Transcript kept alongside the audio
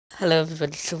Hello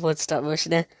everybody, so what's stop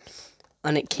motion there?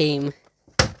 And it came,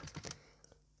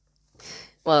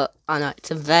 well, I know it's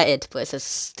inverted, but it's a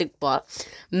stickbot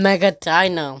Mega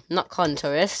Dino, not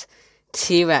Contourus,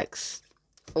 T-Rex.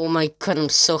 Oh my god, I'm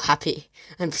so happy.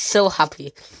 I'm so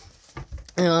happy.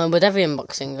 With every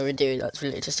unboxing that we do that's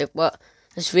related to stickbot,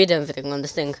 just read everything on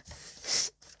this thing.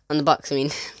 On the box, I mean.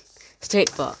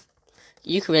 Stickbot.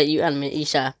 You create, you animate, you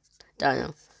share.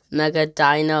 Dino. Mega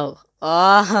Dino.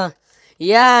 Oh,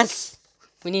 yes!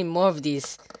 We need more of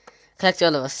these. Collect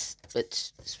all of us,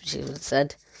 which is what it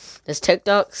said. There's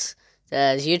TikToks,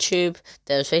 there's YouTube,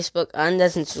 there's Facebook, and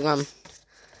there's Instagram.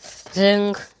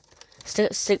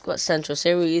 Stickbot Central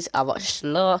series. I watched a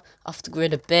lot, off the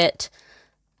grid a bit.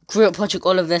 Grew up watching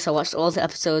all of this. I watched all the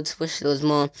episodes. Wish there was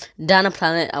more. Dino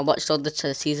Planet. I watched all the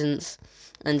seasons.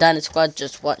 And Dino Squad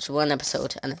just watched one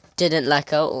episode and I didn't like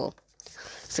it at all.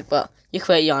 Stickbot, you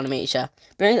create your animation.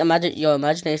 Bring your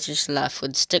imagination to life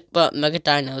with Stickbot Mega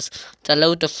Dinos.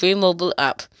 Download the free mobile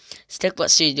app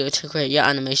Stickbot Studio to create your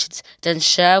animations. Then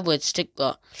share with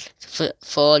Stickbot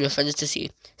for all your friends to see.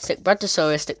 Stick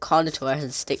Brontosaurus, Stick Carnotaurus,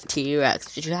 and Stick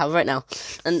T-Rex, which we have right now.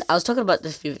 And I was talking about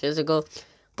this a few videos ago,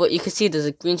 but you can see there's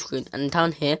a green screen. And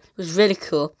down here, it was really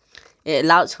cool. It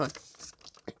allows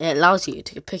you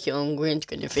to pick your own green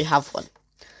screen if you have one.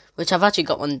 Which I've actually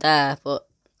got one there, but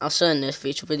I'll show you in this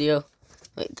future video.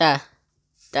 Right there.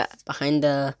 That behind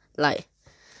the light.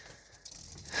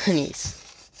 Anyways.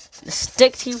 The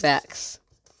Stick T-Rex.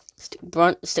 Stick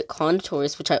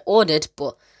Carnotaurus, which I ordered,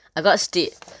 but I got a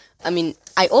stick.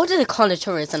 I ordered a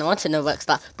Carnotaurus and I wanted to know Rex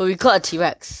that, but we got a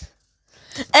T-Rex.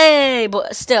 Hey,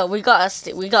 but still, we got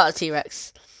a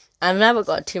T-Rex. I've never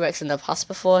got a T-Rex in the past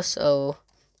before, so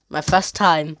my first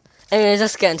time. Anyways,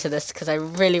 let's get into this because I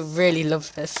really, really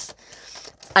love this.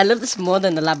 I love this more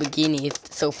than the Lamborghini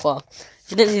so far.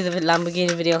 If you didn't see the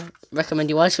Lamborghini video, recommend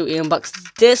you watch it. We unbox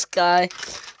this guy.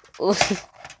 Ooh,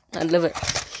 I love it.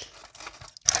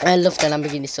 I love the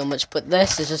Lamborghini so much, but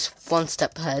this is just one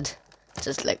step ahead.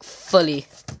 Just like fully.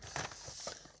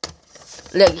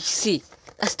 Look, you see,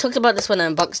 I talked about this when I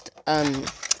unboxed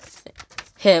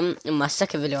him in my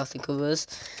second video, I think it was.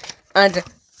 And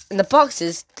in the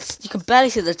boxes, you can barely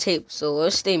see the tape, so I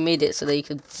wish they made it so that you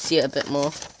could see it a bit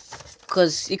more.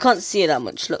 Because you can't see it that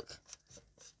much, look.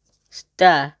 It's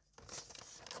there.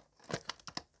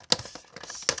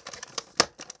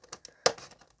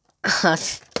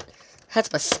 That's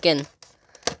my skin.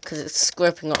 Because it's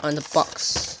scraping on the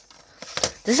box.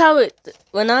 This is how it,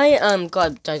 when I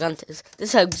got Gigantus,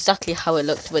 this is exactly how it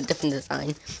looked with different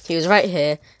design. He was right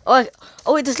here. Oh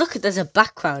wait, there's a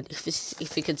background,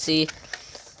 if you could see.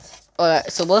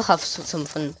 Alright, so we'll have some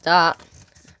fun with that.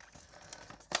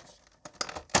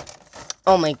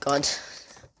 Oh my god.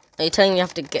 Are you telling me you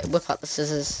have to whip out the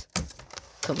scissors?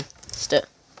 Come, let's do it.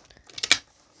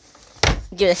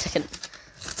 Give it a second.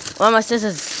 Where are my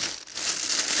scissors?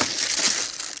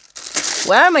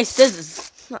 Where are my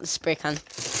scissors? Not the spray can.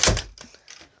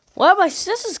 Where did my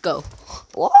scissors go?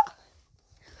 What?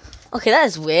 Okay, that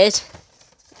is weird.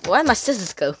 Where did my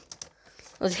scissors go?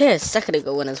 I was here a second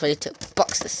ago when I was ready to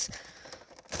box this.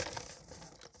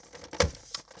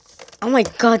 Oh my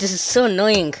god, this is so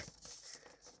annoying.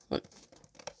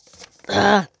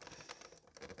 Ugh.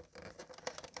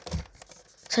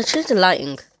 So I choose the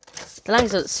lighting. The lighting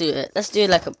doesn't suit it. Let's do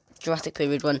like a Jurassic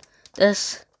period one.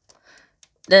 This.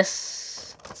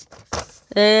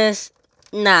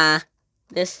 Nah.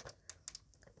 This.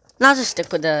 Now I'll just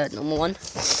stick with the normal one.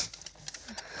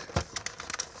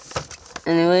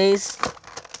 Anyways.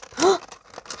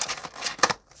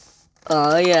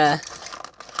 Oh yeah.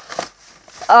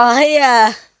 Oh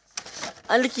yeah.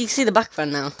 Oh look, you can see the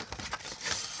background now.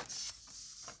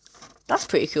 That's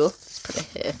pretty cool. Let's put it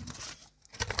here.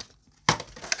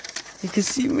 You can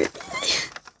see me.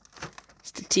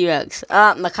 It's the T-Rex.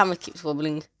 Ah, my camera keeps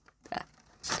wobbling. There.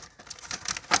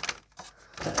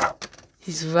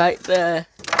 He's right there.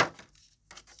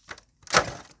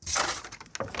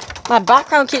 My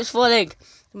background keeps falling.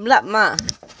 Black mat.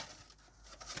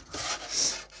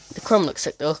 The chrome looks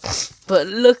sick though. But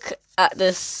look at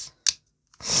this.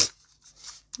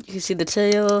 You can see the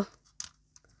tail.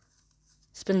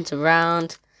 Spins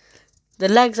around. The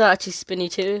legs are actually spinny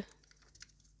too.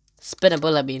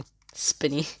 Spinnable, I mean.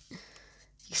 Spinny. You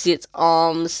can see its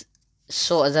arms.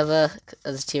 Short as ever.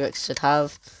 As a T-Rex should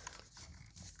have.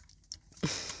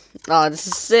 Oh, this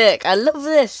is sick. I love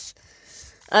this.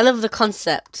 I love the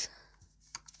concept.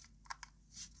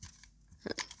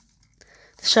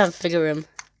 Let's try and figure him.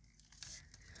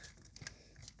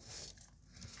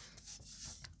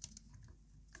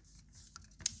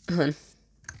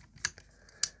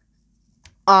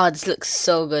 Oh, this looks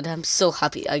so good. I'm so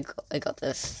happy I got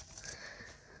this.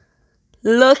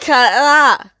 Look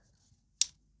at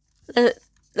that.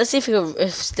 Let's see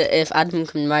if Adam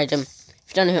can ride him. If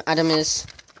you don't know who Adam is,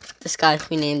 this guy,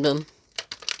 we named him.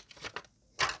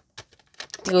 I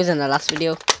think it was in the last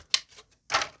video.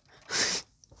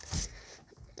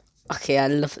 Okay, I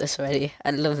love this already.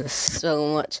 I love this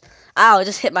so much. Ow, I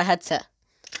just hit my headset.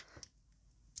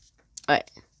 Alright.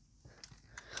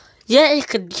 Yeah, he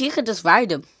could just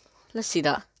ride him. Let's see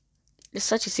that. Let's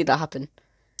actually see that happen.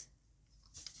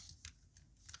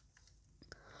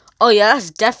 Oh yeah, that's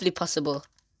definitely possible.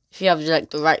 If you have like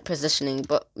the right positioning.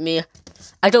 But me,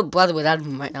 I don't bother with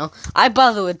Adam right now. I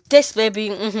bother with this baby.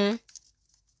 He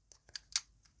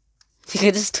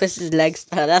can just twist his legs.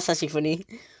 That's actually funny.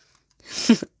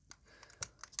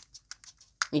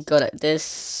 You go like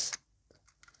this.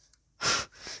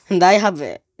 And I have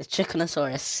it. A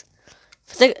Chickenosaurus.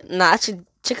 Nah, actually,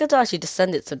 chickens are actually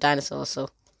descendants of dinosaurs, so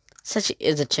it actually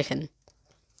is a chicken.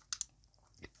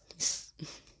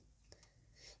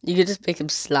 You can just make him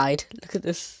slide. Look at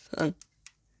this. I'm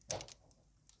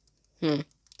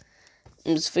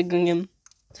just figuring him.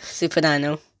 Super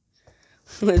Dino.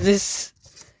 With this.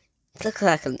 It looks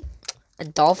like a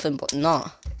dolphin, but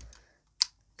not.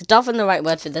 Is dolphin the right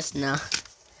word for this? Nah.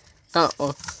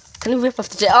 Oh. Can he rip off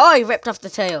the tail? Oh, he ripped off the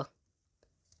tail.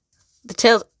 The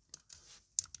tail.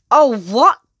 Oh,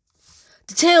 what?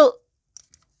 The tail.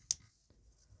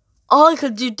 Oh, you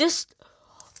could do this.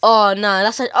 Oh, no,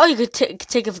 that's like. Oh, you could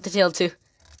take off the tail too.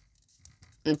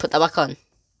 And put that back on.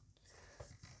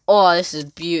 Oh, this is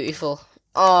beautiful.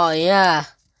 Oh, yeah.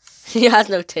 He has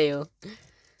no tail.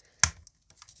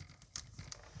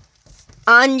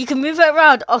 And you can move it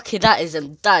around. Okay, that is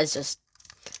just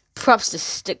props to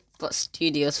Stickbot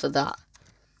Studios for that.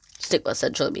 Stickbot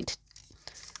Central, I mean.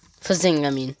 For Zing,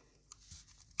 I mean.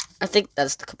 I think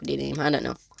that's the company name. I don't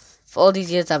know. For all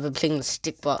these years I've been playing with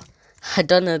Stickbot. I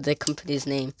don't know the company's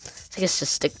name. I think it's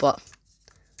just Stickbot.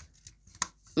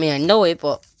 I mean, I know it,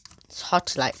 but it's hard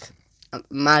to, like,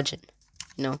 imagine,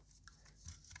 you know?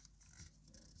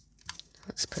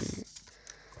 Let's put it.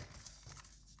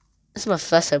 This is my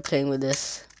first time playing with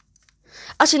this.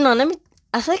 Actually, no,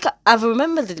 I think I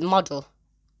remember the model.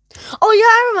 Oh, yeah,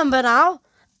 I remember now.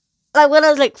 Like, when I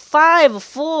was, like, 5 or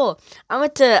 4,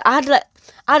 I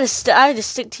had a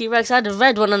stick T-Rex. I had a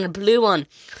red one and a blue one.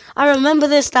 I remember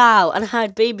this now. And I had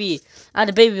a baby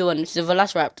one, which is a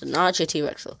Velociraptor, not actually a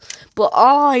T-Rex. But,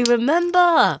 oh, I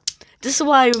remember. This is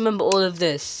why I remember all of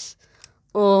this.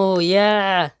 Oh,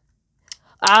 yeah.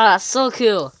 Ah, that's so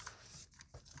cool.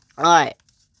 Alright.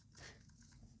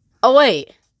 Oh,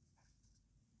 wait.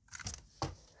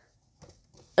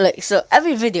 Like, so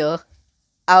every video,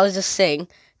 I was just saying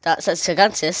that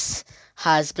Gigantis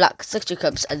has black structure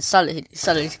cups and solid.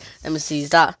 Let me see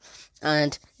that.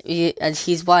 And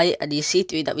he's white, and he's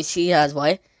see-through that we see he has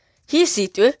white. He's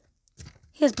see-through.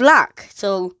 He has black.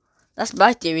 So that's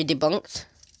my theory debunked.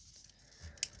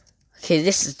 Okay,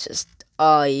 this is just,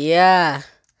 oh yeah.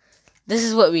 This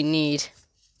is what we need.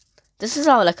 This is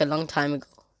out like a long time ago.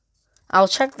 I'll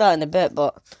check that in a bit,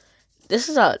 but this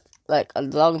is out like a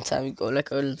long time ago. Like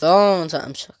a long time.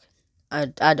 I'm shocking.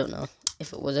 I don't know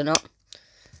if it was or not.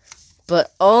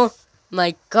 But oh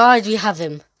my god, we have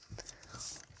him.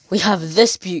 We have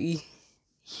this beauty.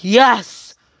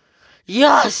 Yes!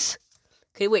 Yes!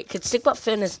 Okay, wait, can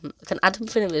Adam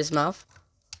fit in his mouth?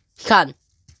 He can.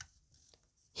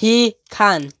 He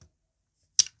can.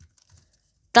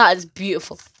 That is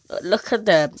beautiful. Look at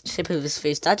the shape of his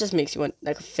face. That just makes you want,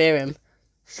 like, fear him.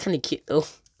 He's kind of cute, though.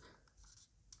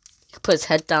 He can put his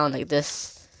head down like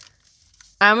this.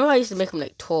 I remember I used to make him,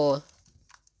 like, tall.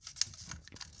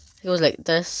 It was like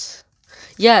this.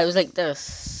 Yeah, it was like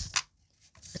this.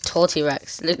 A tall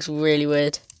T-Rex. It looks really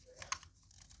weird.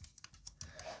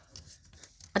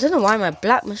 I don't know why my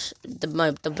black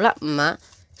the black mat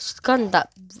has gone that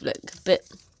like a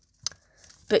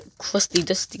bit crusty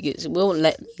dusty. It won't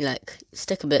let me like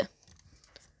stick a bit.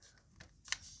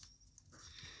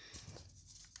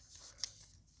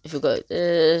 If we go like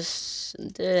this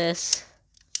and this,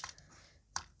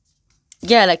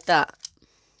 yeah, like that.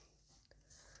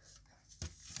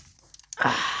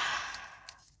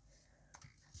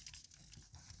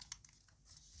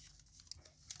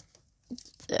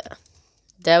 Yeah.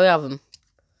 There we have him.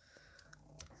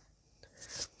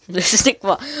 This is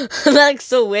Stickbot. That looks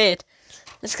so weird.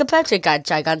 Let's compare to a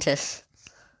Gigantis.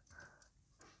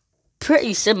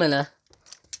 Pretty similar.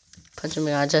 Punching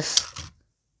me, I just.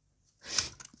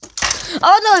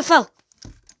 Oh no, I fell.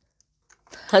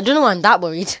 I don't know why I'm that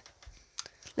worried.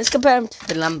 Let's compare him to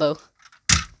the Lambo.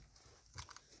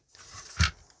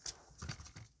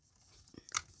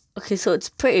 Okay, so it's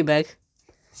pretty big.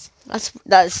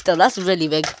 That's really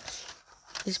big.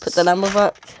 Let's put the lambo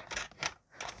back.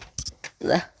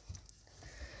 There.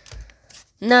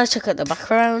 Now check out the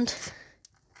background.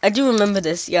 I do remember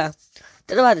this, yeah.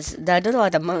 Don't know why this. I don't know why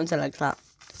the mountains are like that.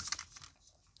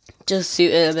 Just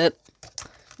suit it a bit.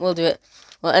 We'll do it.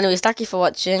 Well, anyways, thank you for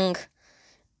watching.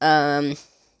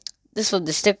 This was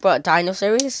the Stick-Bot Dino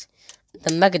series.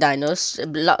 The Mega Dinos,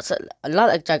 a lot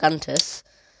like Gigantus.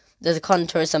 There's a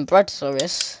Contourus and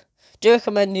Brontosaurus. Do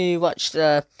recommend you watch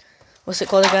the, what's it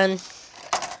called again?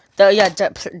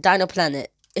 Dino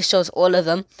Planet. It shows all of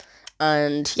them.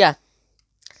 And yeah,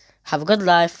 have a good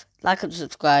life. Like and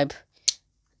subscribe.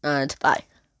 And bye.